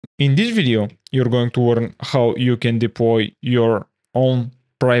In this video, you're going to learn how you can deploy your own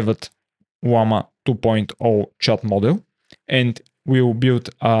private Llama 2.0 chat model, and we'll build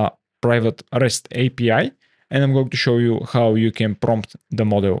a private REST API, and I'm going to show you how you can prompt the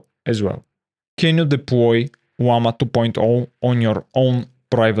model as well. Can you deploy Llama 2.0 on your own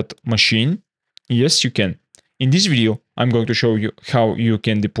private machine? Yes, you can. In this video, I'm going to show you how you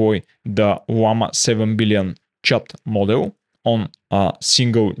can deploy the Llama 7 billion chat model on a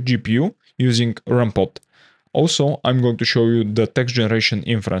single GPU using RunPod. Also, I'm going to show you the text generation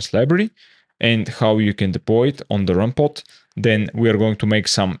inference library and how you can deploy it on the RunPod. Then we are going to make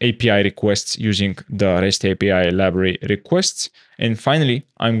some API requests using the REST API library requests. And finally,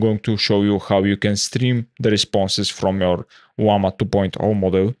 I'm going to show you how you can stream the responses from your Llama 2.0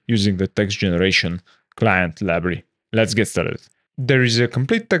 model using the text generation client library. Let's get started. There is a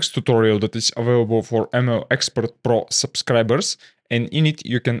complete text tutorial that is available for MLExpert Pro subscribers, and in it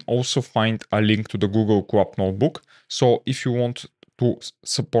you can also find a link to the Google Colab notebook. So if you want to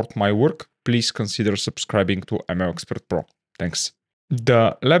support my work, please consider subscribing to MLExpert Pro. Thanks.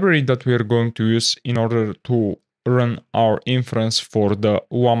 The library that we are going to use in order to run our inference for the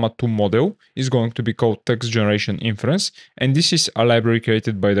Llama 2 model is going to be called Text Generation Inference, and this is a library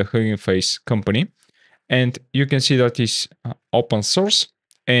created by the Hugging Face company. And you can see that it's open source.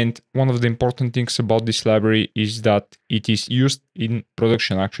 And one of the important things about this library is that it is used in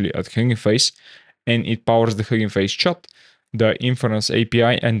production actually at Hugging Face, and it powers the Hugging Face chat, the inference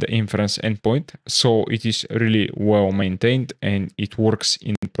API, and the inference endpoint. So it is really well maintained and it works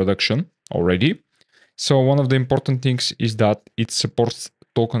in production already. So one of the important things is that it supports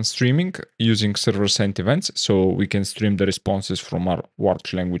token streaming using server-side events. So we can stream the responses from our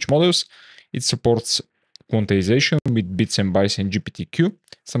large language models. It supports quantization with bits and bytes and GPTQ,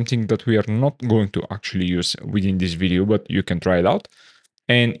 something that we are not going to actually use within this video, but you can try it out.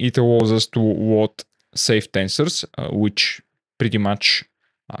 And it allows us to load safe tensors, which pretty much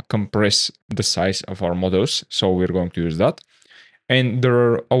compress the size of our models. So we're going to use that. And there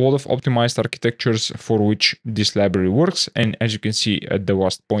are a lot of optimized architectures for which this library works. And as you can see at the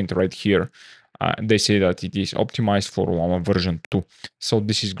last point right here, they say that it is optimized for Llama version 2. So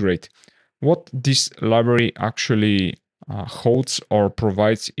this is great. What this library actually holds or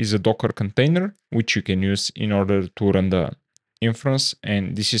provides is a Docker container, which you can use in order to run the inference.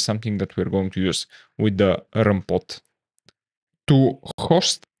 And this is something that we're going to use with the RunPod. To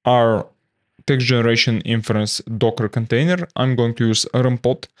host our text generation inference Docker container, I'm going to use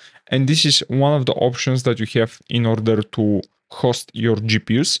RunPod. And this is one of the options that you have in order to host your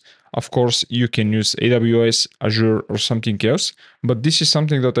GPUs. Of course, you can use AWS, Azure, or something else, but this is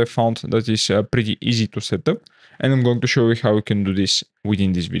something that I found that is pretty easy to set up, and I'm going to show you how you can do this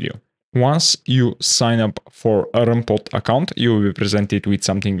within this video. Once you sign up for a RunPod account, you will be presented with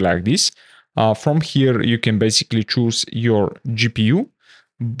something like this. From here, you can basically choose your GPU,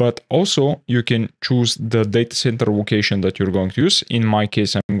 but also you can choose the data center location that you're going to use. In my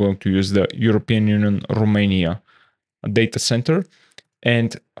case, I'm going to use the European Union Romania data center.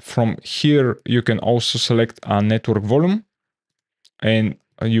 And from here, you can also select a network volume, and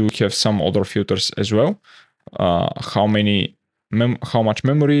you have some other filters as well. How much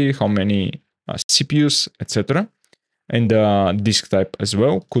memory, how many CPUs, etc. And disk type as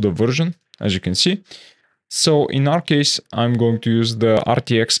well, CUDA version, as you can see. So in our case, I'm going to use the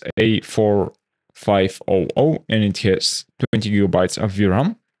RTX A4500, and it has 20 gigabytes of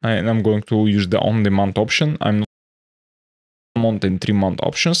VRAM. And I'm going to use the on-demand option. I'm not month and 3 month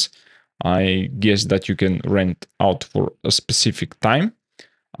options. I guess that you can rent out for a specific time.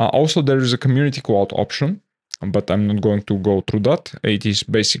 Also, there is a community cloud option, but I'm not going to go through that. It is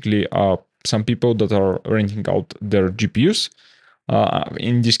basically some people that are renting out their GPUs.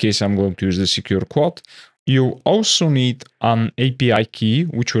 In this case, I'm going to use the secure cloud. You also need an API key,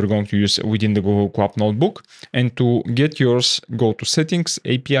 which we're going to use within the Google Colab notebook. And to get yours, go to settings,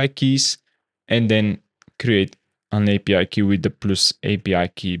 API keys, and then create an API key with the plus API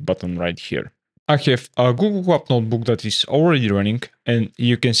key button right here. I have a Google Colab notebook that is already running, and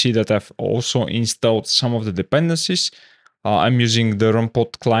you can see that I've also installed some of the dependencies. I'm using the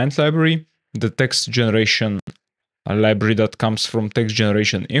RunPod client library, the text generation library that comes from text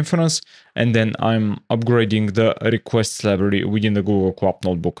generation inference, and then I'm upgrading the requests library within the Google Colab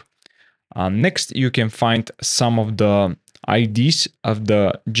notebook. Next, you can find some of the IDs of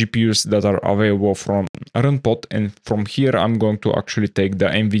the GPUs that are available from RunPod, and from here I'm going to actually take the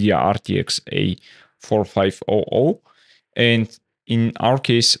NVIDIA RTX A4500, and in our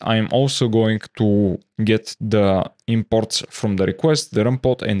case I'm also going to get the imports from the request, the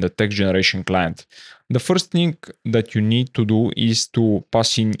RunPod, and the text generation client. The first thing that you need to do is to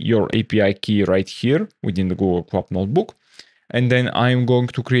pass in your API key right here within the Google Colab notebook. And then I'm going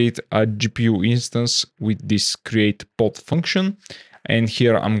to create a GPU instance with this create pod function. And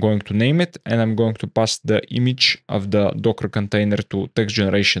here I'm going to name it, and I'm going to pass the image of the Docker container to text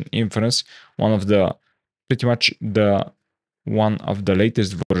generation inference, one of the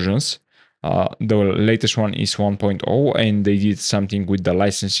latest versions. The latest one is 1.0, and they did something with the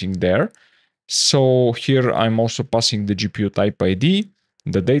licensing there. So here I'm also passing the GPU type ID,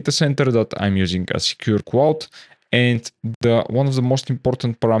 the data center that I'm using a secure quote, and one of the most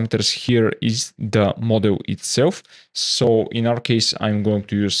important parameters here is the model itself. So in our case, I'm going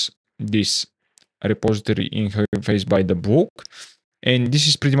to use this repository in Hugging Face by the book, and this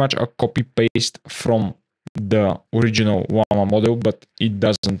is pretty much a copy paste from the original Llama model, but it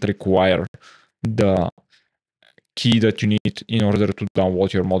doesn't require the key that you need in order to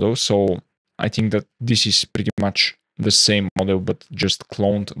download your model. So I think that this is pretty much the same model, but just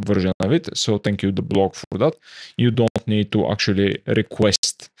cloned version of it. So thank you, the blog, for that. You don't need to actually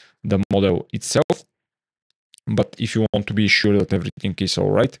request the model itself. But if you want to be sure that everything is all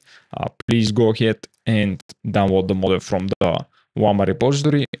right, please go ahead and download the model from the Llama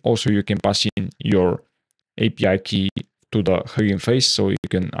repository. Also, you can pass in your API key to the Hugging Face, so you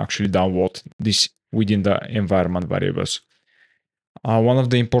can actually download this within the environment variables. One of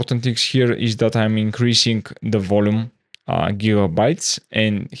the important things here is that I'm increasing the volume gigabytes,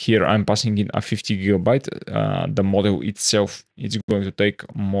 and here I'm passing in a 50 gigabyte. The model itself is going to take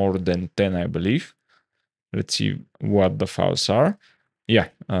more than 10, I believe. Let's see what the files are. Yeah,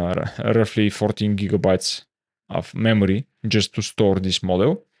 roughly 14 gigabytes of memory just to store this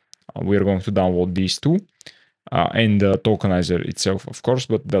model. We're going to download these two. And the tokenizer itself, of course,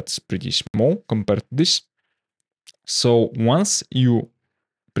 but that's pretty small compared to this. So once you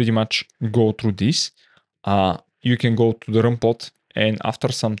pretty much go through this, you can go to the RunPod, and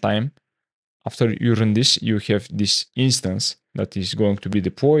after some time, after you run this, you have this instance that is going to be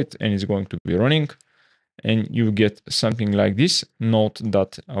deployed and is going to be running, and you get something like this. Note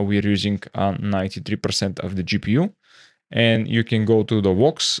that we're using 93% of the GPU. And you can go to the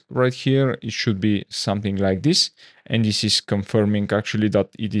logs right here. It should be something like this. And this is confirming actually that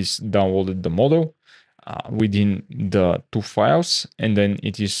it is downloaded the model within the two files. And then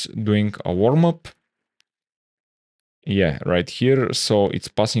it is doing a warm up. Yeah, right here. So it's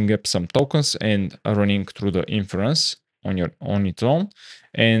passing up some tokens and running through the inference on its own.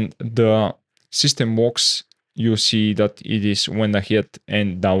 And the system logs, you see that it is went ahead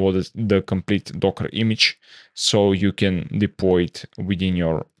and downloaded the complete Docker image, so you can deploy it within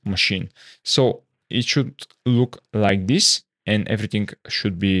your machine. So it should look like this, and everything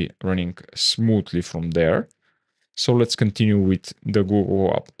should be running smoothly from there. So let's continue with the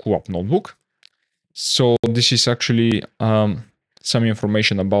Google Colab notebook. So this is actually some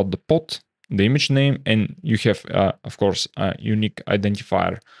information about the pod, the image name, and you have, of course, a unique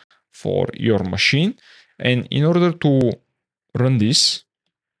identifier for your machine. And in order to run this,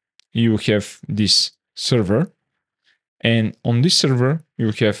 you have this server. And on this server,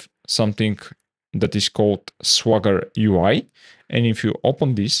 you have something that is called Swagger UI. And if you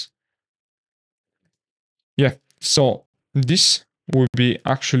open this, yeah, so this will be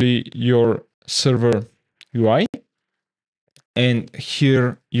actually your server UI. And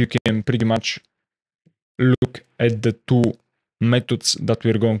here you can pretty much look at the two methods that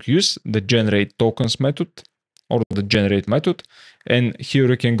we're going to use, the generate tokens method or the generate method. And here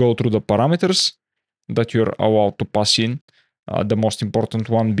you can go through the parameters that you're allowed to pass in. The most important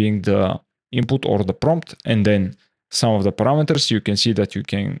one being the input or the prompt. And then some of the parameters, you can see that you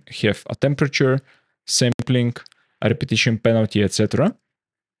can have a temperature, sampling, a repetition penalty, etc.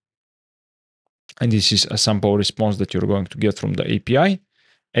 And this is a sample response that you're going to get from the API.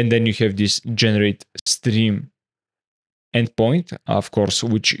 And then you have this generate stream endpoint, of course,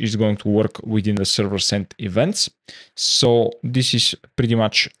 which is going to work within the server sent events. So this is pretty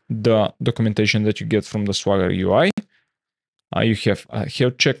much the documentation that you get from the Swagger UI. You have a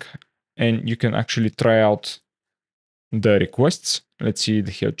health check, and you can actually try out the requests. Let's see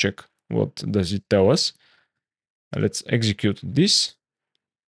the health check. What does it tell us? Let's execute this.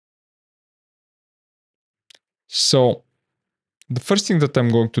 So the first thing that I'm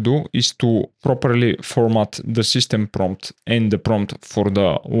going to do is to properly format the system prompt and the prompt for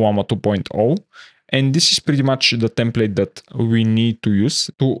the Llama 2.0. And this is pretty much the template that we need to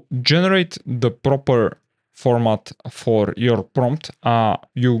use to generate the proper format for your prompt.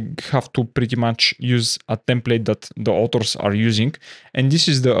 You have to pretty much use a template that the authors are using. And this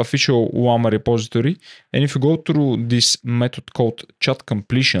is the official Llama repository. And if you go through this method called chat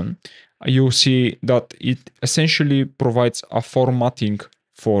completion, you see that it essentially provides a formatting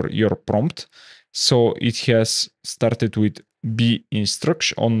for your prompt. So it has started with begin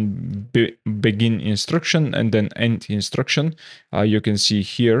instruction and then end instruction. You can see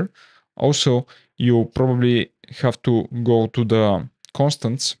here. Also, you probably have to go to the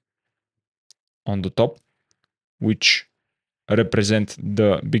constants on the top, which represent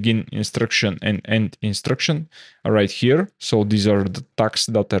the begin instruction and end instruction right here. So these are the tags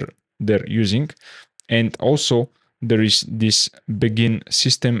that they're using. And also there is this begin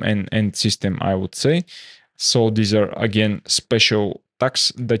system and end system, I would say. So these are again special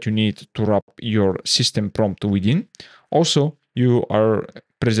tags that you need to wrap your system prompt within. Also, you are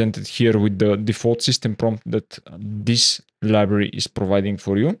presented here with the default system prompt that this library is providing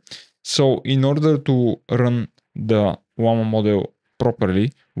for you. So in order to run the Llama model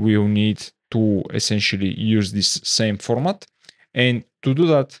properly, we will need to essentially use this same format. And to do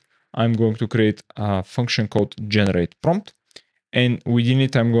that, I'm going to create a function called generate prompt. And within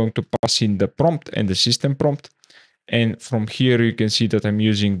it, I'm going to pass in the prompt and the system prompt. And from here, you can see that I'm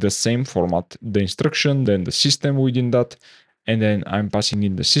using the same format, the instruction, then the system within that. And then I'm passing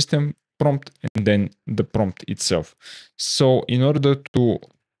in the system prompt and then the prompt itself. So in order to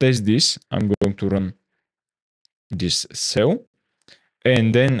test this, I'm going to run this cell.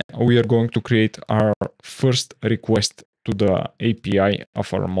 And then we are going to create our first request to the API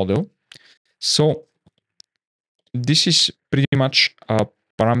of our model. So this is pretty much a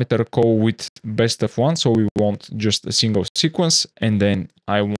parameter call with best of one. So we want just a single sequence, and then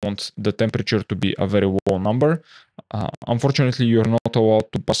I want the temperature to be a very low number. Unfortunately, you're not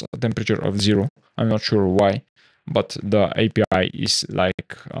allowed to pass a temperature of 0. I'm not sure why, but the API is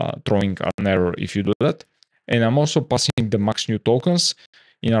like throwing an error if you do that. And I'm also passing the max new tokens.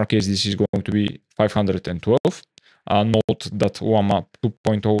 In our case, this is going to be 512. Note that Llama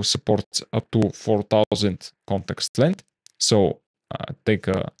 2.0 supports up to 4,000 context length. So take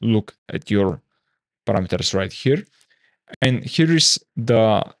a look at your parameters right here. And here is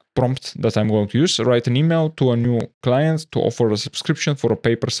the prompt that I'm going to use. Write an email to a new client to offer a subscription for a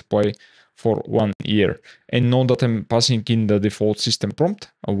paper supply for 1 year. And note that I'm passing in the default system prompt,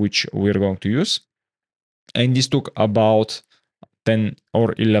 which we're going to use. And this took about 10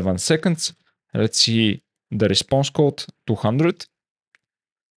 or 11 seconds. Let's see the response code, 200.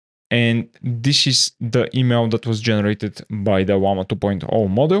 And this is the email that was generated by the Llama 2.0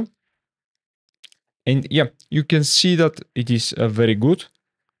 model. And yeah, you can see that it is very good.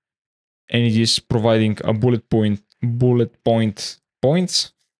 And it is providing a bullet point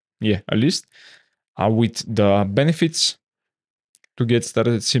points, yeah, at least, with the benefits. To get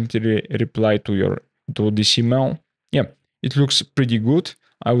started, simply reply to this email. Yeah, it looks pretty good.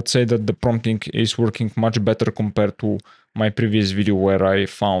 I would say that the prompting is working much better compared to my previous video where I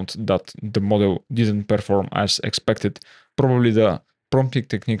found that the model didn't perform as expected. Probably the prompting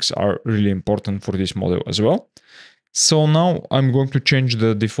techniques are really important for this model as well. So now I'm going to change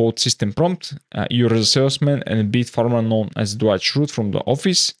the default system prompt. You're a salesman and a beat farmer known as Dwight Schrute from the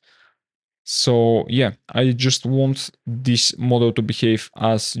office. So yeah, I just want this model to behave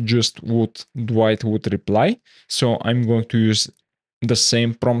as just what Dwight would reply. So I'm going to use the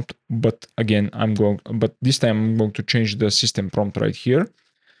same prompt, but again, but this time I'm going to change the system prompt right here.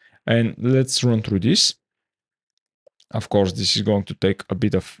 And let's run through this. Of course, this is going to take a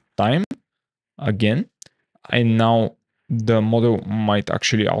bit of time again. And now the model might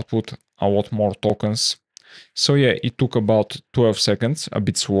actually output a lot more tokens. So yeah, it took about 12 seconds, a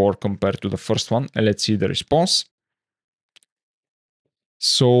bit slower compared to the first one. And let's see the response.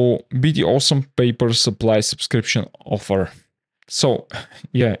 So be the awesome paper supply subscription offer. So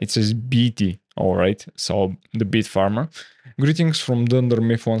yeah, it says BT, all right. So the beet farmer. Greetings from Dunder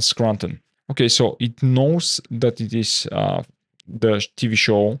Mifflin Scranton. Okay, so it knows that it is the TV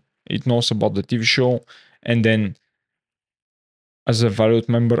show. It knows about the TV show. And then as a valued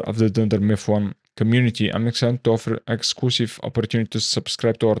member of the Dunder Mifflin community, I'm excited to offer exclusive opportunity to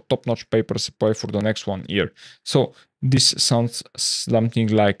subscribe to our top-notch paper supply for the next 1 year. So this sounds something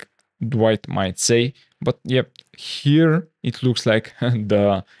like Dwight might say, but yep, here it looks like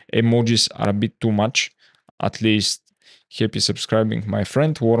the emojis are a bit too much. At least happy subscribing, my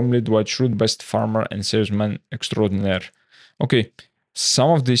friend. Warmly, Dwight Schrute, best farmer and salesman extraordinaire. Okay,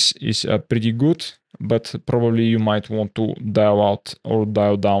 some of this is pretty good, but probably you might want to dial out or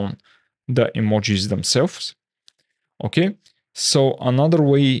dial down the emojis themselves. Okay, so another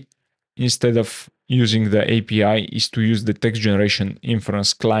way instead of using the API is to use the text generation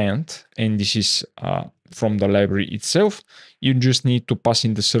inference client, and this is from the library itself. You just need to pass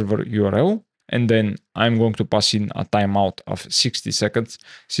in the server URL and then I'm going to pass in a timeout of 60 seconds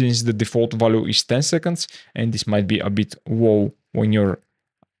since the default value is 10 seconds, and this might be a bit low when you're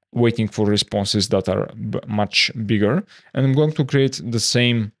waiting for responses that are much bigger. And I'm going to create the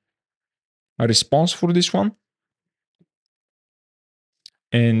same response for this one.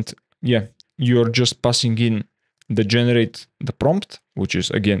 And yeah, you're just passing in the generate the prompt, which is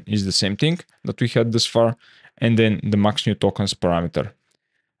again is the same thing that we had this far, and then the max new tokens parameter.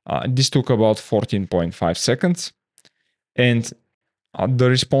 This took about 14.5 seconds, and the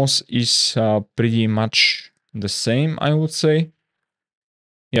response is pretty much the same, I would say.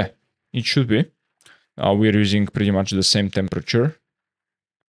 Yeah, it should be. We're using pretty much the same temperature.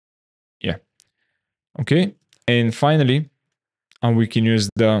 Yeah. Okay. And finally, we can use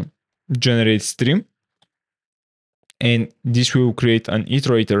the generate stream. And this will create an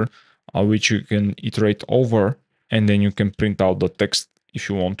iterator, which you can iterate over, and then you can print out the text if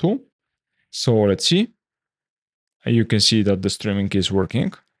you want to. So let's see. You can see that the streaming is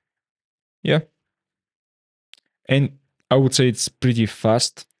working. Yeah. And I would say it's pretty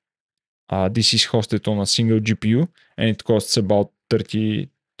fast. This is hosted on a single GPU, and it costs about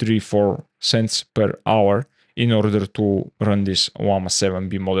 34 cents per hour in order to run this Llama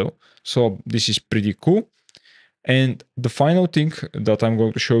 7B model. So this is pretty cool. And the final thing that I'm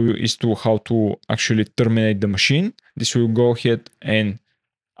going to show you is how to actually terminate the machine. This will go ahead and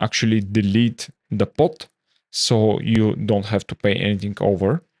actually delete the pod, so you don't have to pay anything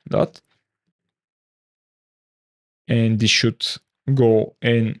over that. And this should go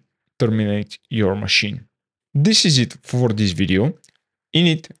and terminate your machine. This is it for this video. In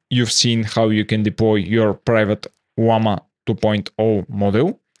it, you've seen how you can deploy your private Llama 2.0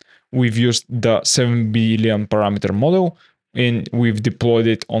 model. We've used the 7 billion parameter model, and we've deployed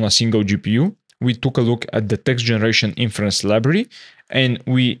it on a single GPU. We took a look at the text generation inference library, and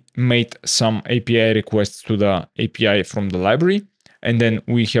we made some API requests to the API from the library. And then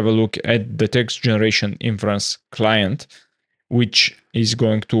we have a look at the text generation inference client, which is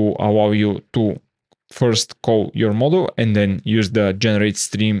going to allow you to first call your model and then use the generate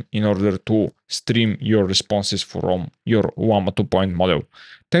stream in order to stream your responses from your Llama 2.0 model.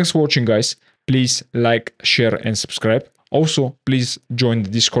 Thanks for watching, guys. Please like, share, and subscribe. Also, please join the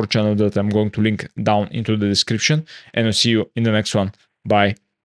Discord channel that I'm going to link down into the description, and I'll see you in the next one. Bye.